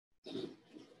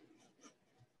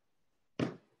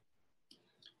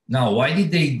Now, why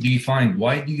did they define,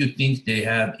 why do you think they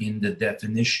have in the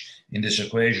definition, in this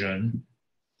equation,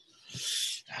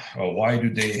 why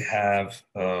do they have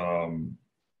ln?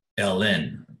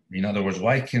 In other words,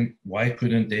 why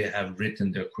couldn't they have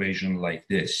written the equation like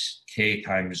this, k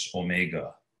times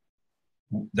omega?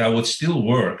 That would still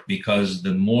work because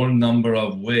the more number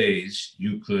of ways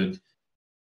you could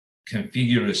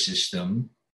configure a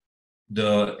system,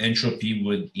 the entropy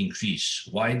would increase.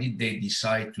 Why did they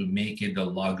decide to make it a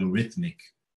logarithmic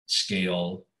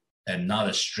scale and not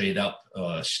a straight up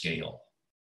scale?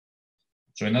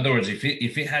 So in other words, if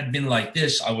it had been like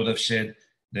this, I would have said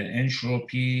the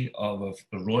entropy of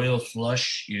a royal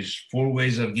flush is 4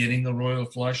 ways of getting a royal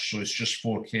flush, so it's just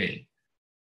 4K.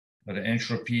 But the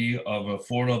entropy of a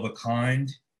 4 of a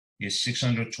kind is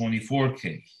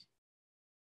 624K.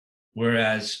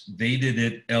 Whereas they did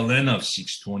it ln of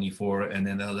 624 and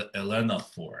then ln of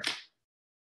 4.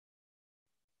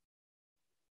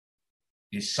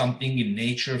 Is something in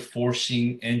nature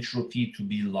forcing entropy to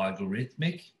be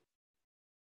logarithmic?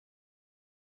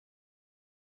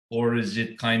 Or is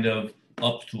it kind of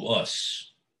up to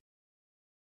us?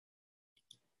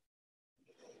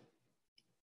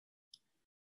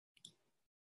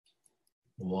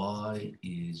 Why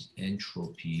is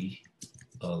entropy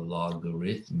a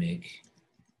logarithmic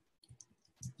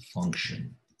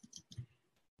function?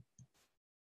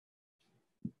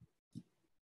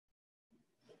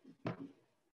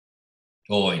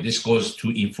 Oh, this goes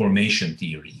to information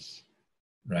theory,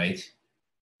 right?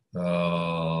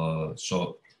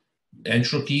 So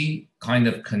entropy kind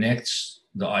of connects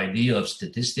the idea of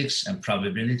statistics and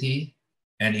probability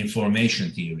and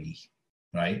information theory,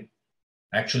 right?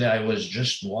 Actually, I was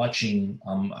just watching,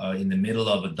 in the middle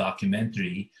of a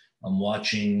documentary, I'm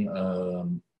watching a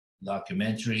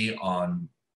documentary on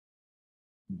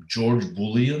George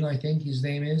Bullion, I think his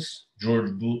name is,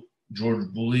 George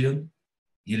Bullion.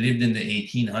 He lived in the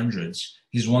 1800s.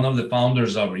 He's one of the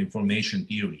founders of information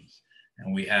theory.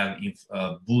 And we have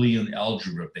Boolean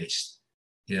algebra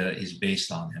is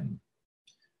based on him.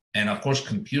 And of course,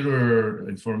 computer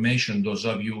information, those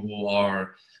of you who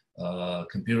are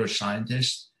computer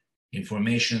scientists,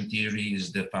 information theory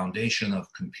is the foundation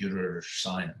of computer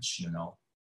science, you know.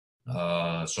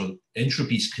 So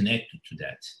entropy is connected to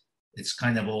that. It's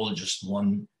kind of all just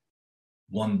one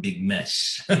big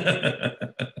mess.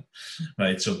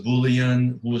 Right, so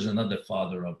Boolean, who is another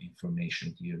father of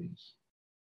information theory.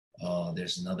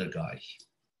 There's another guy.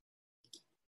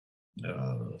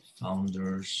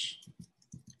 Founders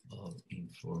of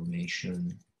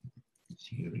information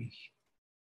theory.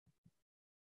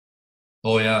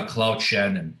 Oh yeah, Claude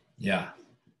Shannon. Yeah,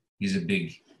 he's a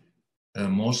big,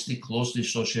 mostly closely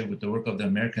associated with the work of the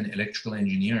American electrical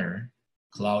engineer,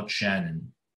 Claude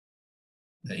Shannon,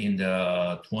 in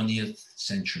the 20th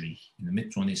century, in the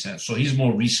mid-20th century. So he's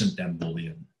more recent than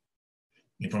Boolean.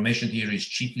 Information theory is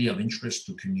chiefly of interest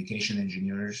to communication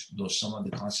engineers, though some of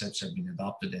the concepts have been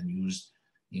adopted and used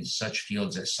in such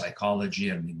fields as psychology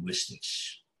and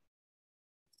linguistics.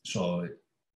 So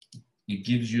it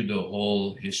gives you the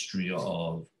whole history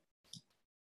of,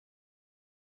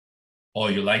 oh,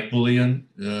 you like Boolean,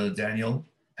 Daniel?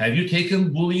 Have you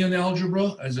taken Boolean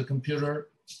algebra as a computer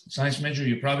science major?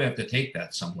 You probably have to take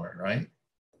that somewhere, right?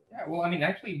 Yeah, well, I mean,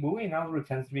 actually, Boolean algebra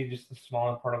tends to be just a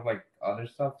smaller part of like other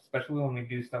stuff, especially when we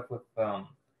do stuff with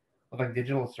like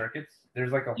digital circuits.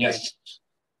 There's like a yes,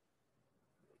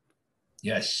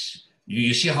 yes.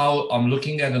 You see how I'm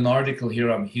looking at an article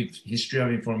here on history of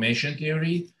information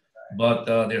theory, but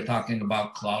they're talking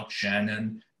about Claude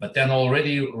Shannon. But then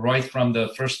already, right from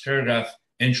the first paragraph,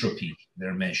 entropy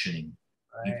they're mentioning,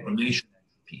 information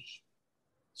entropy.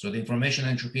 So the information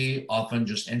entropy, often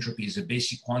just entropy, is a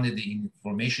basic quantity in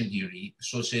information theory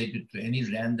associated to any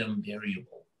random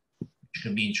variable, which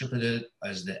can be interpreted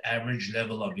as the average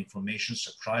level of information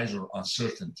surprise or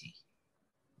uncertainty.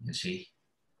 You see?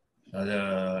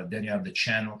 Then you have the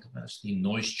channel capacity,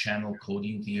 noise channel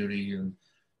coding theory, and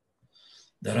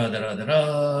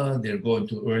they're going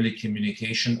to early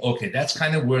communication. Okay, that's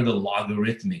kind of where the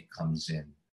logarithmic comes in.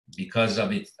 Because of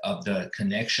the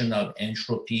connection of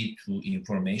entropy to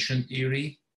information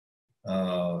theory,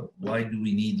 why do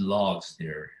we need logs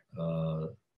there?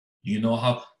 Do you know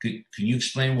how? Can you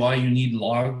explain why you need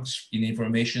logs in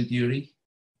information theory?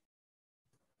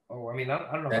 Oh, I mean, I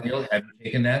don't know. Daniel, have you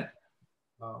taken that?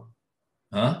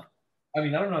 Huh? I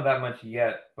mean, I don't know that much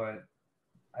yet, but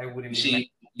I wouldn't. You see,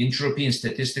 entropy and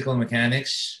statistical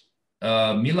mechanics.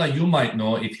 Mila, you might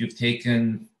know if you've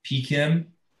taken PChem.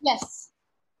 Yes.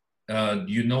 Do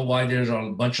you know why there's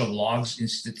a bunch of logs in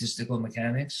statistical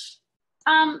mechanics?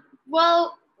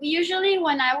 Well, usually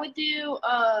when I would do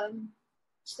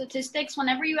statistics,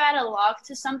 whenever you add a log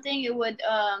to something, it would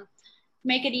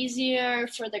make it easier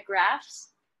for the graphs.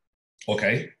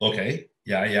 Okay.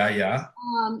 Yeah.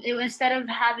 Instead of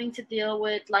having to deal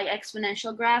with like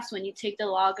exponential graphs, when you take the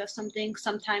log of something,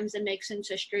 sometimes it makes it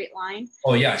into a straight line.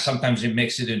 Oh yeah, sometimes it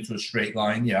makes it into a straight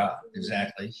line. Yeah,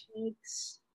 exactly.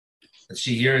 Let's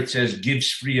see here. It says Gibbs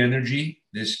free energy.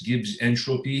 This Gibbs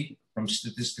entropy from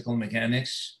statistical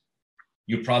mechanics.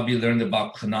 You probably learned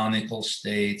about canonical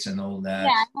states and all that.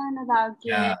 Yeah, I learned about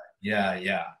Gibbs.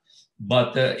 Yeah.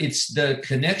 But it's the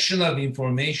connection of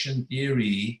information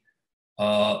theory.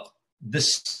 The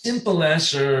simple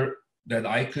answer that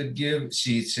I could give,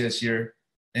 see, it says here,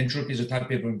 entropy is a type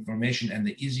of information, and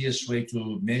the easiest way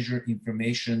to measure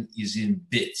information is in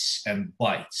bits and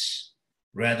bytes,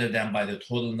 rather than by the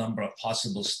total number of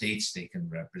possible states they can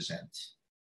represent.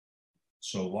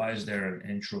 So why is there an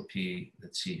entropy?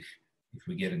 Let's see if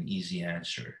we get an easy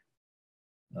answer.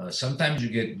 Sometimes you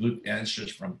get good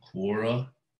answers from Quora,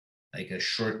 like a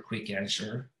short, quick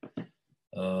answer.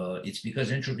 It's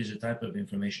because entropy is a type of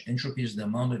information. Entropy is the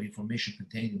amount of information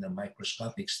contained in the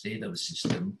microscopic state of a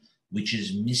system, which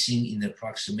is missing in the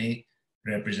approximate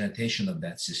representation of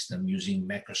that system using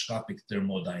macroscopic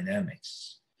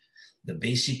thermodynamics. The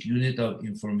basic unit of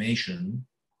information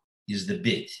is the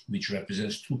bit, which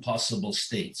represents two possible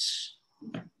states.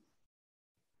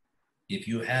 If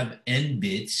you have n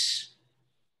bits,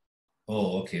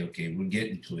 okay, we'll get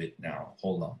into it now.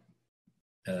 Hold on.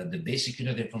 The basic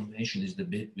unit of information is the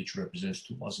bit which represents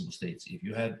two possible states. If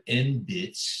you have n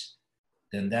bits,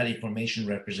 then that information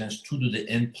represents 2 to the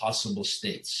n possible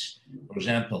states. For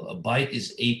example, a byte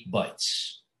is 8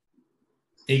 bytes,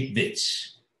 8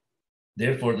 bits.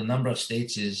 Therefore, the number of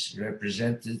states is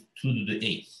represented 2 to the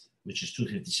 8th, which is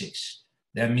 256.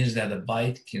 That means that a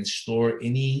byte can store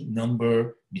any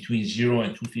number between 0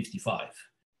 and 255.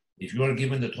 If you are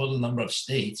given the total number of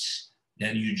states,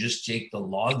 then you just take the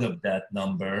log of that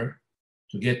number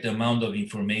to get the amount of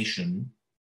information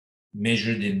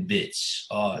measured in bits.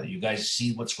 You guys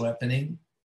see what's happening?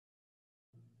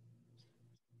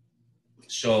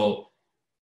 So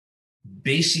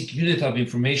basic unit of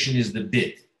information is the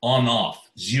bit, on, off,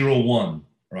 0, 1,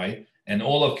 right? And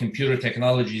all of computer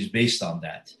technology is based on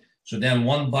that. So then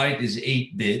 1 byte is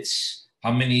 8 bits.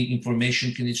 How many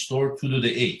information can it store? 2 to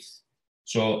the 8th.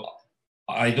 So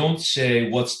I don't say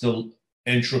what's the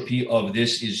entropy of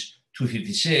this is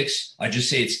 256. I just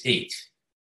say it's 8.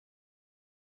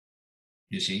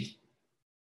 You see?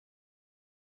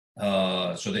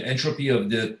 So the entropy of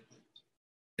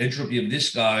this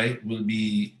guy will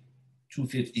be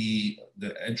 250.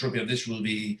 The entropy of this will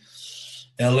be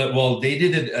ln. Well, they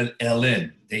did it at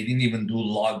ln. They didn't even do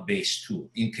log base 2.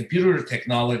 In computer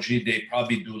technology, they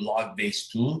probably do log base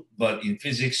 2, but in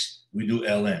physics, we do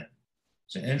ln.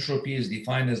 So entropy is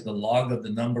defined as the log of the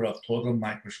number of total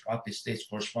microscopic states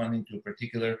corresponding to a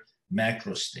particular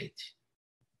macro state.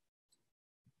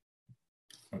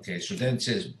 Okay, so then it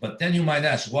says, but then you might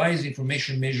ask, why is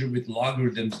information measured with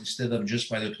logarithms instead of just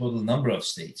by the total number of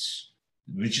states?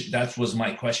 That was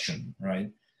my question, right?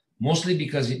 Mostly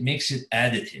because it makes it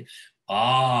additive.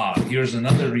 Here's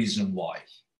another reason why.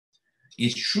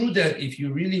 It's true that if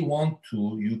you really want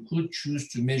to, you could choose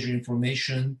to measure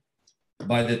information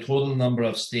by the total number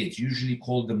of states, usually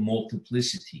called the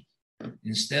multiplicity,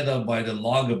 instead of by the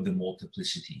log of the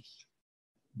multiplicity.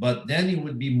 But then it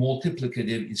would be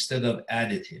multiplicative instead of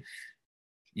additive.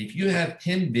 If you have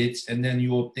 10 bits and then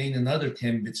you obtain another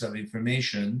 10 bits of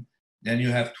information, then you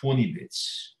have 20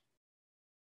 bits.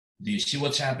 Do you see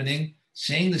what's happening?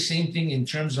 Saying the same thing in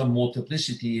terms of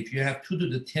multiplicity, if you have 2 to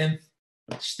the 10th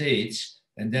states,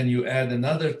 and then you add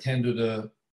another 10 to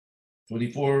the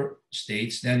 24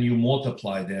 states, then you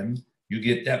multiply them, you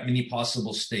get that many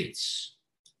possible states,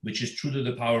 which is 2 to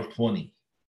the power of 20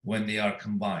 when they are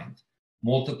combined.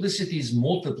 Multiplicity is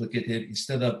multiplicative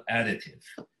instead of additive,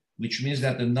 which means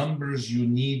that the numbers you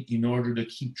need in order to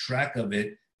keep track of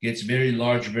it gets very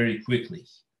large very quickly,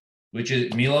 which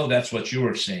is, Milo, that's what you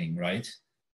were saying, right?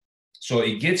 So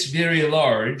it gets very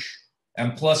large,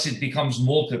 and plus it becomes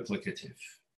multiplicative,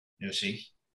 you see?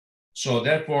 So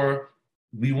therefore,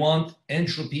 we want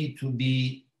entropy to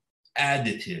be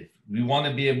additive. We want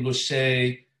to be able to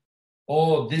say,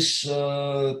 oh, this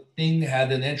thing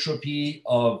had an entropy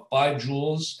of 5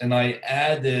 joules, and I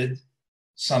added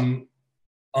some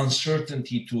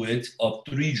uncertainty to it of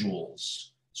 3 joules.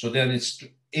 So then it's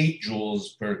 8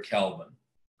 joules per Kelvin,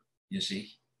 you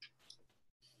see?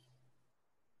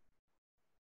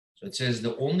 So it says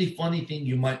the only funny thing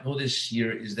you might notice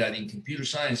here is that in computer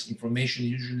science, information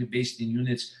is usually based in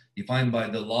units defined by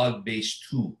the log base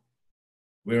 2.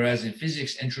 whereas in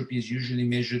physics, entropy is usually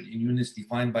measured in units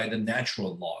defined by the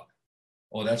natural log.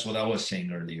 Oh, that's what I was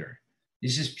saying earlier.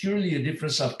 This is purely a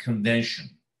difference of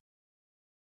convention.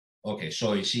 Okay,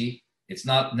 so you see, it's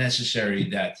not necessary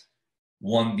that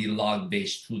one be log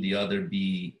base 2, the other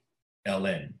be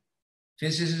ln.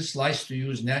 Physicists like to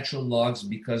use natural logs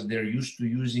because they're used to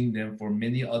using them for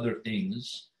many other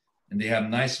things, and they have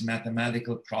nice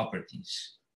mathematical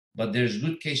properties. But there's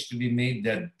good case to be made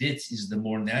that bits is the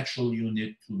more natural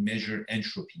unit to measure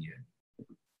entropy in.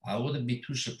 I wouldn't be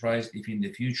too surprised if in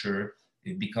the future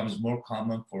it becomes more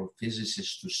common for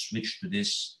physicists to switch to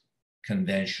this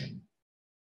convention.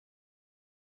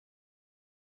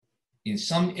 In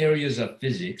some areas of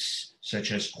physics,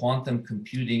 such as quantum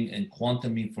computing and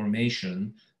quantum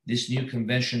information, this new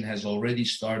convention has already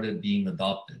started being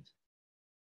adopted.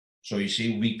 So you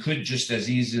see, we could just as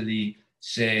easily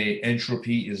say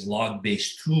entropy is log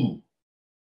base 2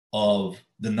 of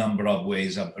the number of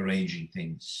ways of arranging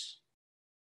things.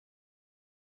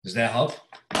 Does that help?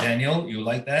 Daniel, you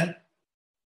like that?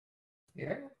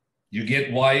 Yeah. You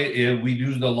get why we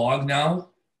use the log now?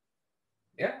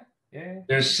 Yeah. Yeah.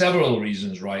 There's several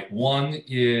reasons, right? One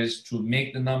is to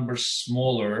make the numbers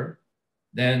smaller,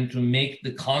 then to make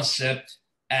the concept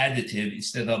additive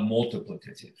instead of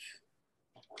multiplicative,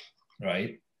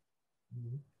 right?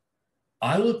 Mm-hmm.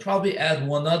 I would probably add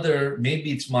one other,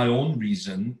 maybe it's my own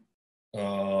reason,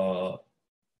 but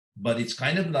it's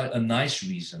kind of like a nice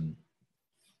reason.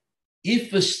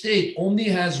 If a state only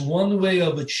has one way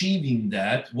of achieving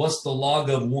that, what's the log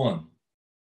of 1?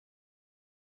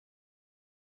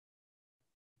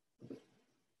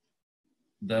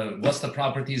 What's the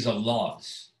properties of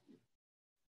logs?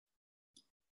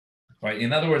 Right.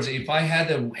 In other words, if I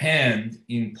had a hand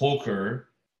in poker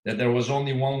that there was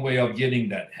only one way of getting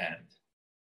that hand,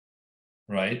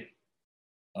 right?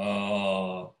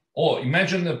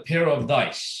 Imagine a pair of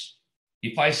dice.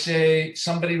 If I say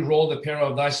somebody rolled a pair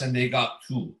of dice and they got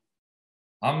 2,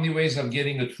 how many ways of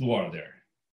getting a 2 are there?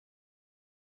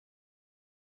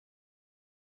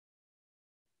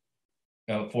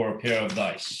 For a pair of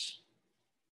dice.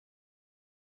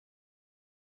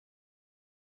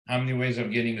 How many ways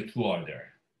of getting a 2 are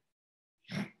there?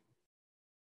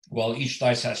 Well, each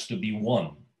dice has to be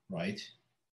 1, right?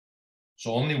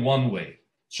 So only one way.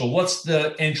 So what's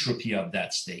the entropy of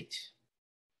that state?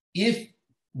 If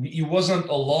it wasn't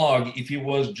a log, if it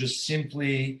was just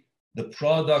simply the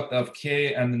product of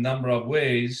k and the number of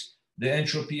ways, the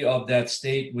entropy of that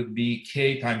state would be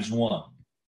k times 1.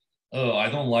 Oh, I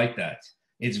don't like that.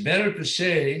 It's better to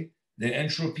say the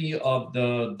entropy of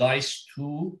the dice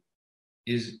 2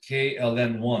 is k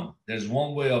ln 1. There's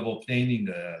one way of obtaining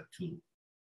the 2.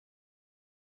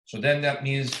 So then that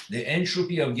means the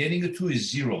entropy of getting a 2 is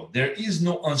 0. There is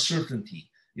no uncertainty.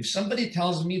 If somebody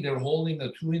tells me they're holding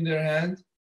a 2 in their hand,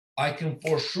 I can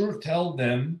for sure tell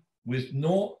them with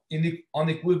no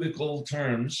unequivocal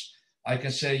terms, I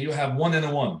can say you have 1 and a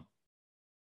 1.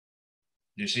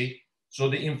 You see? So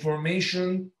the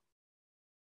information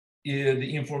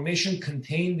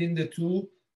contained in the 2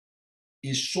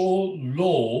 is so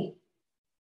low,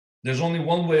 there's only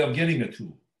one way of getting a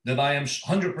 2, that I am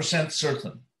 100%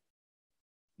 certain.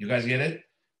 You guys get it?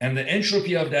 And the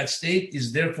entropy of that state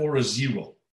is therefore a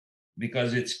 0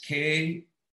 because it's k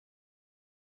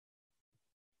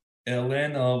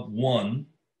ln of 1,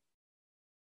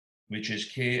 which is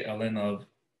k ln of,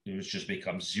 which just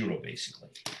becomes 0 basically.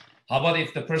 How about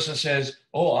if the person says,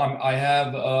 oh, I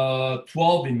have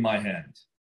 12 in my hand?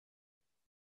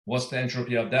 What's the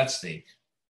entropy of that state?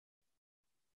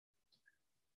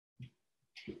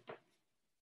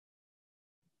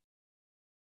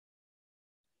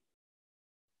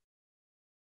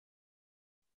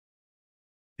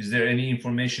 Is there any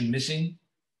information missing?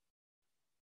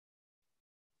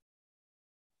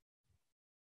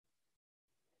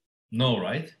 No,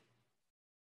 right?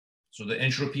 So the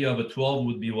entropy of a 12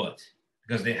 would be what?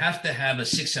 Because they have to have a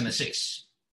 6 and a 6.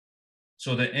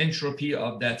 So the entropy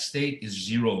of that state is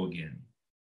 0 again,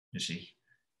 you see?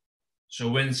 So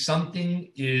when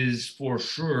something is for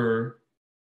sure,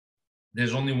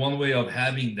 there's only one way of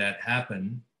having that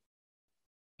happen,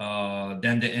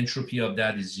 then the entropy of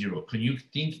that is 0.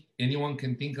 Anyone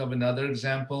can think of another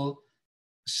example,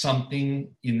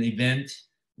 something in the event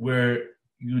where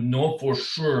you know for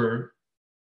sure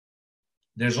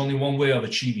there's only one way of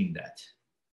achieving that.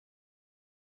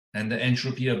 And the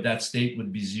entropy of that state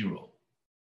would be 0.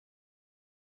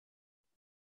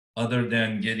 Other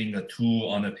than getting a 2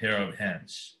 on a pair of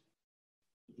hands.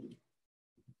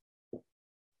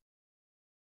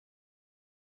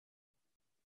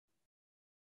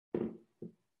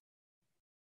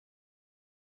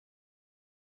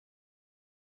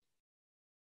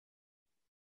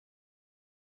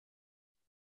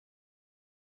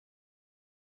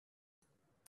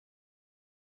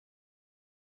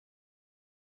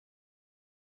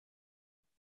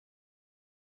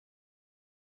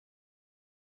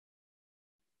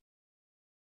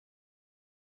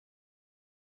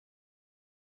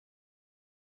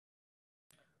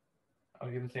 I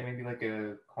was gonna say maybe like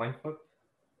a coin flip.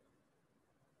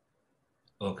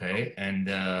 Okay, and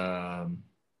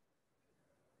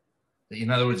in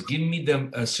other words, give me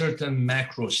a certain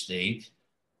macro state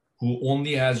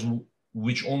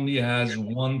which only has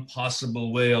one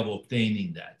possible way of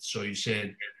obtaining that. So you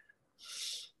said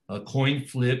a coin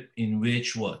flip in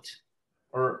which what?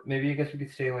 Or maybe I guess we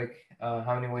could say like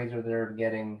how many ways are there of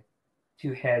getting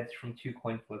two heads from two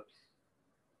coin flips?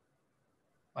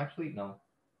 Actually, no.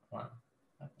 Hold on.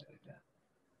 Not like that.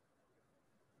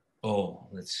 Oh,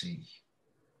 let's see.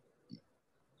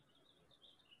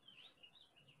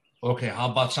 Okay, how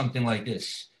about something like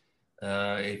this?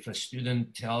 If a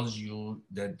student tells you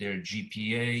that their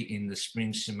GPA in the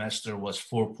spring semester was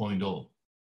 4.0,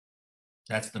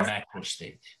 that's the macro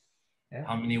state. Yeah.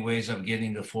 How many ways of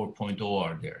getting a 4.0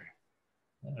 are there?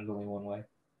 There's only one way.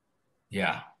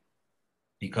 Yeah,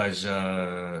 because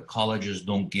colleges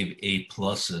don't give A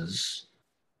pluses,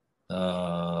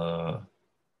 right?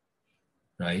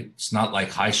 It's not like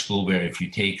high school where if you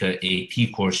take a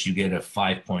AP course, you get a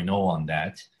 5.0 on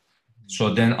that.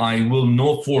 So then I will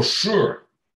know for sure,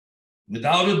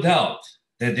 without a doubt,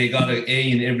 that they got an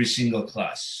A in every single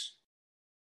class,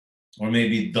 or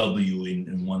maybe W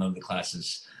in one of the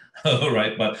classes. All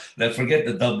right, but let's forget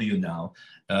the W now.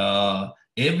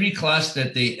 Every class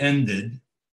that they ended,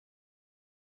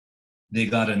 they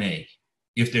got an A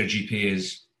if their GPA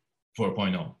is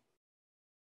 4.0.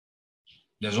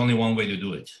 There's only one way to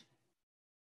do it.